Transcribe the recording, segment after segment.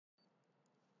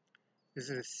is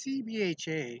a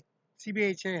CBHA.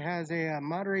 CBHA has a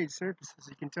moderate service, as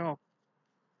you can tell,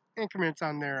 increments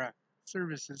on their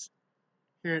services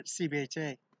here at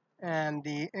CBHA. And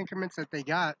the increments that they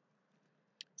got,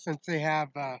 since they have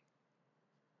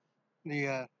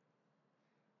the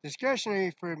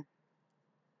discretionary for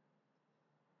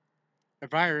the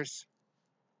virus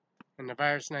and the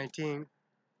virus 19.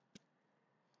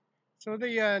 So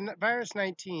the virus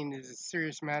 19 is a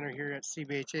serious matter here at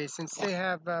CBHA, since they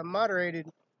have moderated,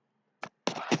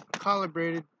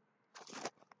 calibrated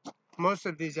most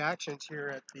of these actions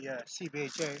here at the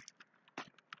CBHA.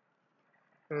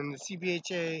 And the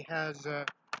CBHA has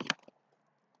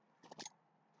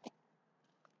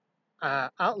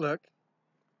outlook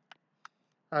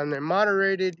on the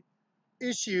moderated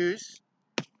issues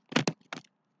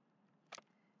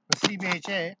with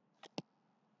CBHA,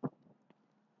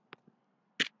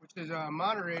 which is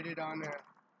moderated on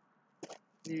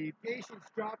the patient's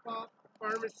drop-off,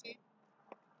 pharmacy,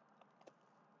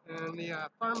 and the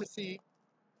pharmacy.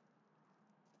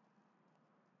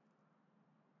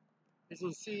 As you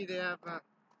can see, they have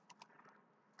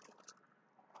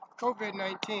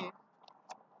COVID-19.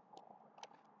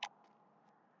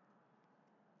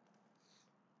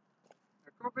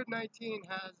 COVID-19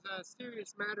 has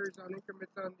serious matters on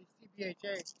increments on the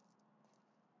CBHA.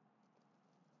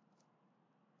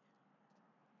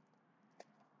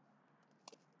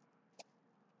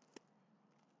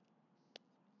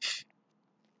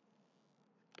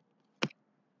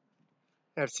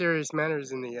 Have serious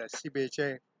matters in the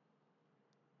CBHA.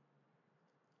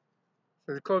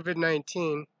 So the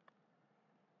COVID-19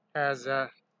 has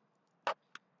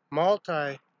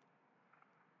multi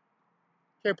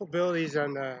capabilities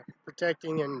on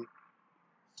protecting and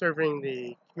serving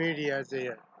the community as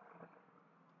a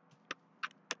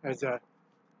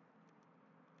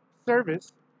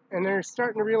service, and they're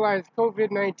starting to realize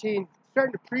COVID-19,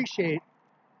 starting to appreciate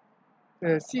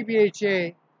the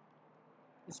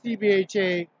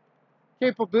CBHA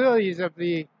capabilities of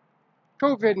the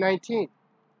COVID-19.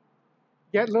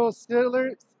 Get little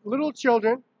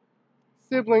children,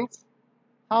 siblings,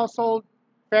 household,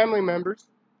 family members,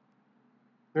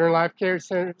 their life care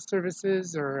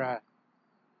services or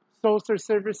social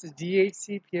services,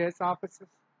 DHCPS offices,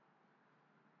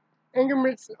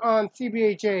 increments on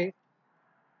CBHA,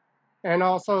 and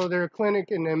also their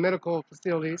clinic and their medical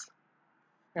facilities,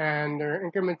 and their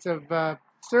increments of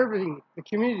serving the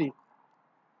community.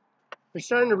 They're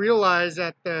starting to realize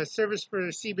that the service for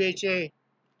the CBHA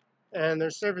and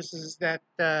their services that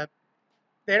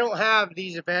they don't have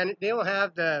these advantages. They don't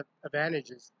have the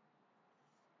advantages,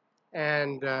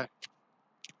 and they're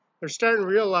starting to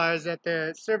realize that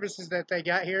the services that they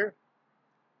got here,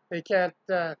 they can't.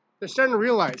 They're starting to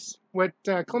realize what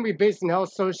Columbia Basin Health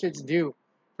Associates do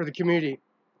for the community.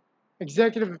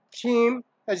 Executive team,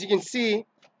 as you can see,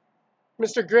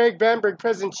 Mr. Greg Bamberg,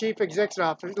 President Chief Executive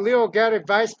Officer, Leo Gaddick,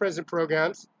 Vice President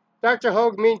Programs, Dr.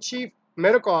 Hogue Min, Chief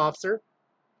Medical Officer.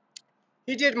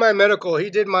 He did my medical. He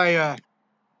did my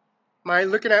my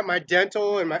looking at my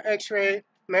dental and my X-ray,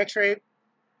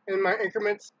 and my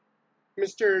increments.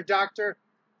 Mr. Dr.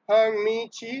 Hung Mi,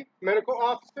 Chief Medical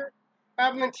Officer.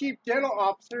 Avalon Chief Dental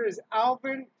Officer is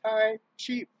Alvin Tai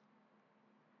Chief.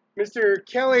 Mr.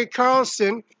 Kelly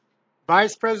Carlson,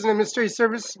 Vice President of Administrative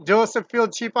Service. Joseph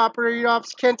Field, Chief Operating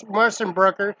Officer. Kent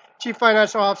Marstenbrucker, Chief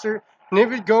Financial Officer.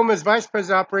 Nivid Gomez, Vice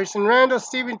President of Operations. Randall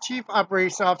Stephen, Chief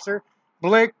Operations Officer.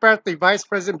 Blake Bradley, Vice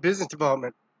President Business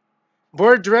Development.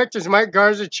 Board of Directors, Mike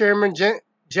Garza, Chairman.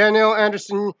 Janelle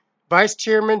Anderson, Vice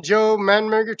Chairman. Joe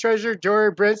Manmerger, Treasurer.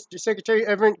 Jory Brents, Secretary.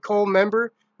 Evan Cole,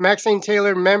 Member. Maxine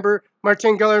Taylor, Member.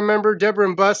 Martin Geller, Member.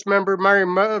 Deborah Buss, Member. Mari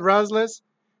Rosles,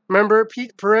 Member.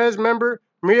 Pete Perez, Member.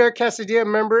 Maria Casadilla,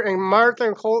 Member. And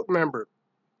Martha Holt, Member.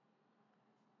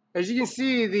 As you can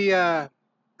see, the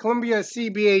Columbia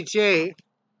CBHA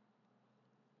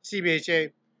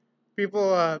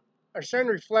people are starting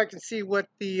to reflect and see what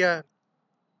the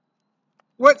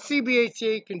what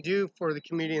CBHA can do for the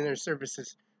community and their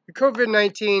services. The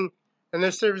COVID-19 and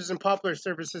their services and popular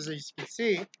services, as you can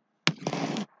see,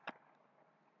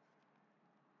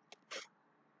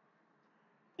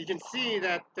 you can see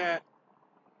that their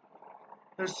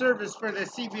service for the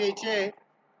CBHA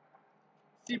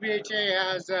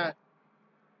has a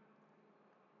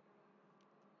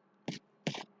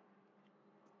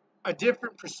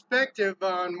different perspective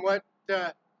on what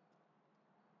their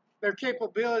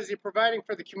capabilities of providing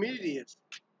for the community is.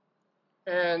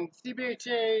 And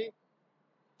CBHA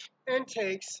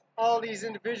intakes all these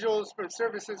individuals from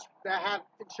services that have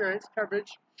insurance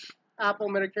coverage, Apple,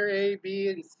 Medicare A, B,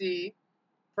 and C,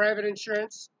 private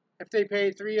insurance. If they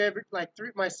pay three,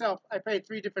 myself, I pay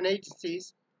 3 different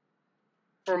agencies.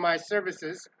 for my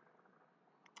services,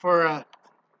 for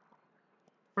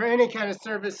any kind of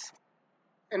service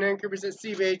and increments at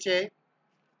CBHA.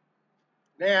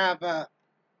 They have a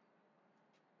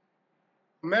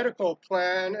medical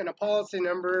plan and a policy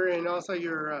number, and also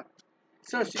your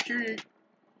Social Security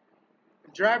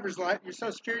driver's license. Your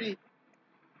Social Security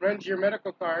runs your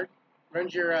medical card,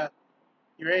 runs your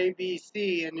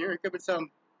ABC, and your increments on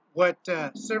what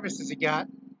services you got,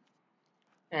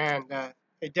 and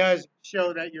it does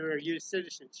show that you're a U.S.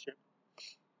 citizenship.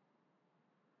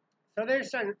 So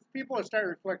people are starting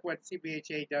to reflect what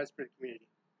CBHA does for the community,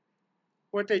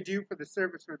 what they do for the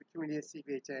service for the community at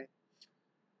CBHA.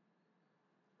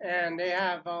 And they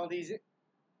have all these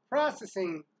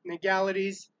processing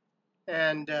legalities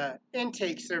and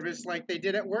intake service like they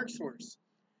did at WorkSource.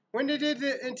 When they did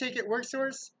the intake at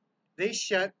WorkSource, they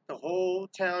shut the whole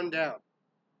town down.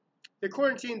 They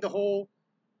quarantined the whole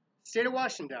state of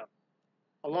Washington down,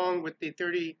 along with the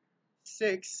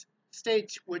 36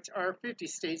 states, which are 50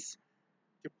 states,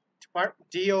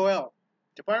 DOL,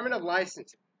 Department of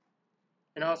Licensing,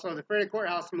 and also the Federal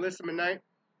Courthouse, Melissa McKnight,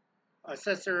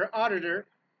 Assessor Auditor,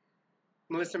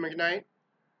 Melissa McKnight,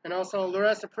 and also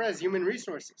Larissa Perez, Human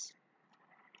Resources.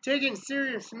 Taking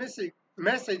serious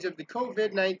message of the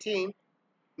COVID-19,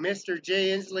 Mr.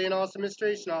 Jay Inslee and also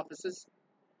administration offices,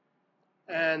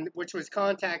 and which was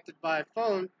contacted by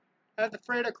phone at the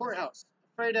Freda Courthouse,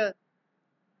 Freda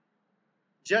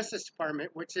Justice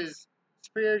Department, which is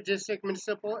Superior District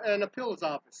Municipal and Appeals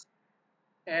Office,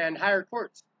 and higher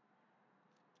courts.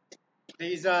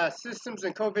 These systems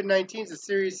and COVID-19 is a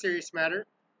serious matter.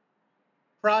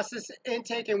 Process,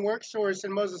 intake, and work source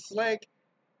in Moses Lake,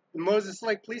 the Moses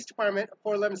Lake Police Department at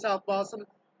 411 South Balsam,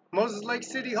 Moses Lake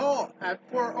City Hall at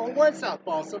 401 South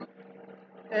Balsam,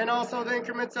 and also the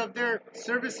increments of their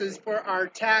services for our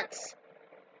tax,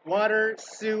 water,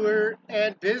 sewer,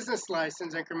 and business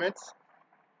license increments,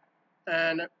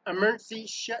 and emergency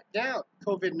shutdown,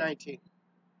 COVID-19.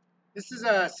 This is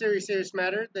a serious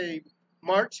matter. The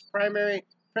March primary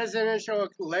presidential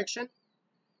election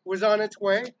was on its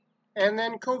way, and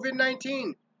then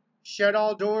COVID-19 shut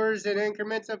all doors and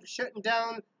increments of shutting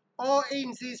down all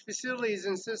agencies, facilities,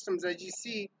 and systems. As you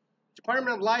see,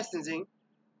 Department of Licensing,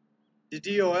 the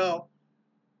DOL,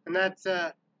 and that's,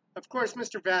 of course,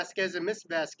 Mr. Vasquez and Miss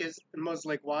Vasquez in Moses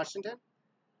Lake, Washington,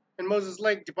 and Moses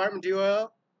Lake Department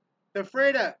DOL, the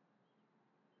Freda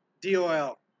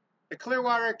DOL, the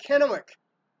Clearwater Kennewick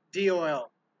DOL,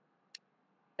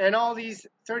 and all these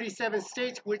 37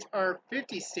 states, which are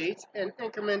 50 states, and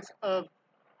increments of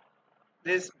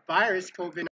this virus,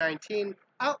 COVID-19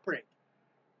 outbreak.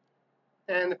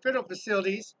 And the federal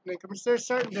facilities, they're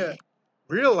starting to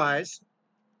realize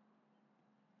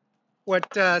what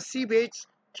CBH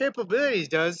capabilities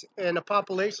does in the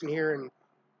population here in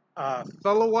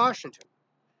Othello, Washington.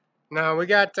 Now we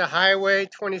got Highway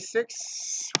 26,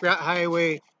 we got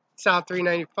Highway South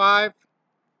 395,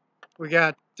 we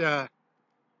got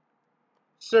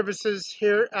services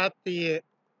here at the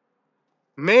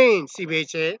main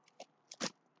CBHA,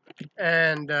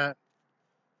 and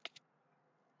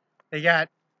they got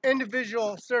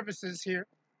individual services here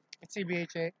at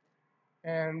CBHA,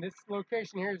 and this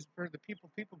location here is for the People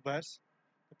Bus.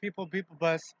 The People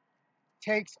Bus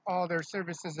takes all their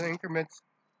services and increments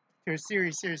to a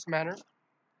serious matter,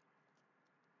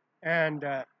 and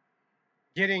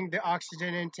getting the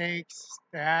oxygen intakes,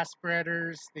 the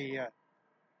aspirators, the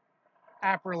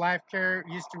Upper Life Care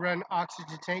used to run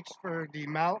oxygen tanks for the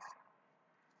mouth,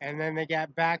 and then they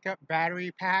got backup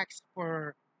battery packs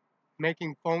for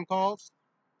making phone calls,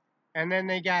 and then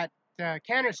they got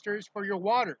canisters for your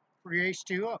water, for your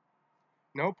H2O.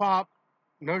 No pop,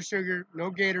 no sugar,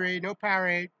 no Gatorade, no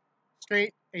Powerade,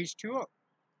 straight H2O.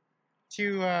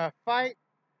 To fight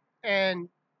and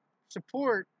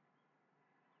support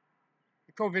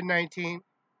the COVID-19,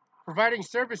 providing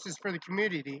services for the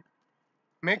community,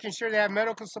 making sure they have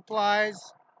medical supplies,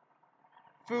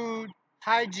 food,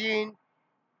 hygiene,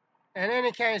 and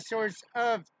any kind of source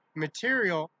of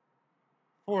material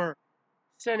for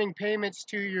sending payments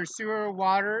to your sewer,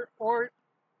 water, or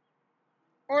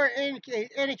any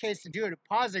case to do a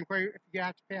deposit inquiry if you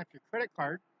have to pay off your credit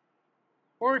card,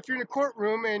 or if you're in a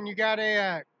courtroom and you got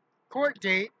a court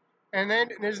date and then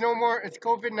there's no more, it's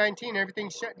COVID-19,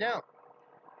 everything's shut down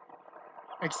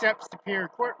except Superior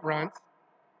Court runs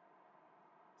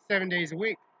 7 days a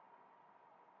week.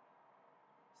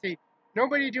 See,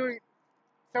 somebody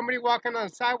walking on the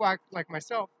sidewalk like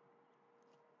myself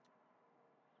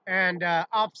and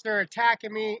officer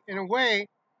attacking me in a way,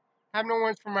 have no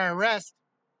warrants for my arrest,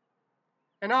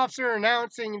 an officer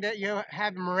announcing that you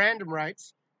have Miranda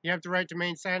rights, you have the right to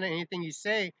remain silent, anything you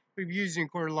say we've used in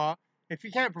court of law, If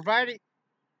you can't provide it,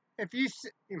 if you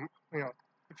know,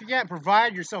 if you can't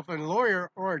provide yourself a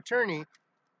lawyer or attorney,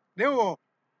 they will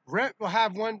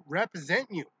have one represent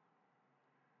you.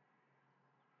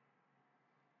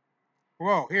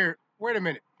 Whoa, here, wait a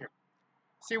minute. Here.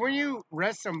 See, when you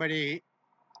arrest somebody,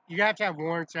 you have to have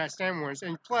warrants, stand warrants,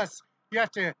 and plus, you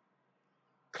have to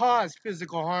cause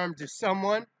physical harm to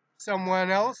someone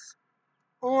else,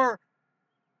 or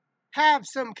have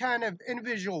some kind of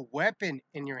individual weapon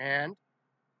in your hand,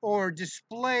 or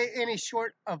display any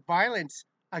sort of violence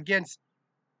against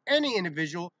any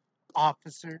individual,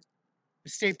 officer,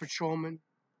 state patrolman,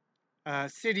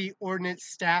 city ordinance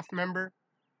staff member,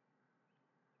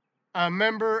 a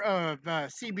member of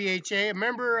CBHA, a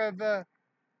member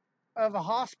of a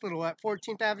hospital at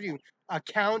 14th Avenue,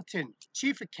 accountant,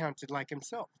 chief accountant like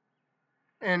himself,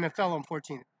 and Othello on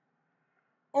 14th,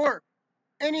 or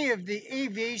any of the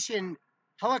aviation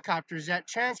helicopters that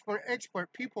transport export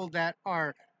people that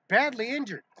are badly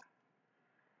injured.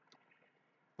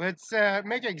 Let's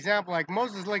make an example, like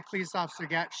Moses Lake police officer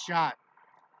got shot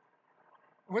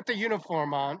with the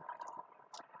uniform on,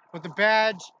 with a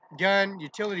badge, gun,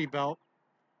 utility belt,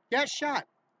 got shot.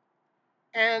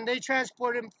 And they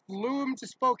transported him, flew him to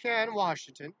Spokane,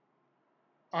 Washington,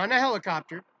 on a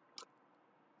helicopter,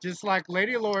 just like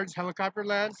Lady Lord's helicopter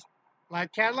lands,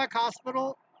 like Cadillac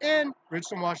Hospital in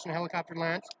Richland, Washington helicopter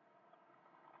lands.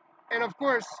 And of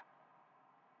course,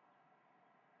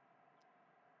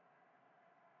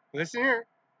 listen here,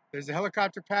 there's a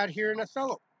helicopter pad here in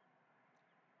Othello.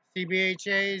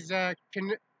 CBHA's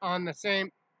on the same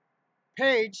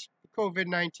page,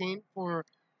 COVID-19, for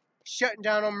shutting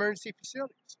down emergency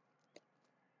facilities.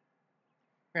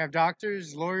 We have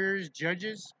doctors, lawyers,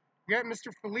 judges. We got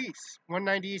Mr. Felice,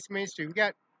 190 East Main Street. We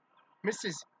got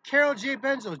Mrs. Carol J.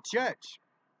 Benzel, judge.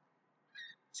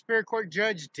 Superior Court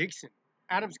Judge Dixon,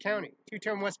 Adams County,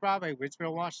 210 West Broadway,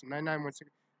 Ridgeville, Washington,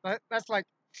 9916. That's like,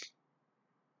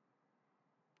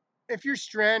 if you're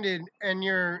stranded and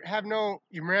your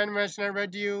Miranda mention I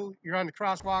read to you, you're on the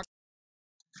crosswalk.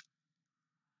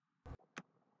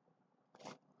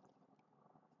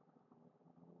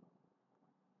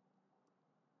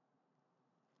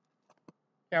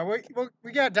 Yeah,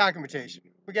 we got documentation.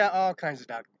 We got all kinds of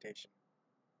documentation.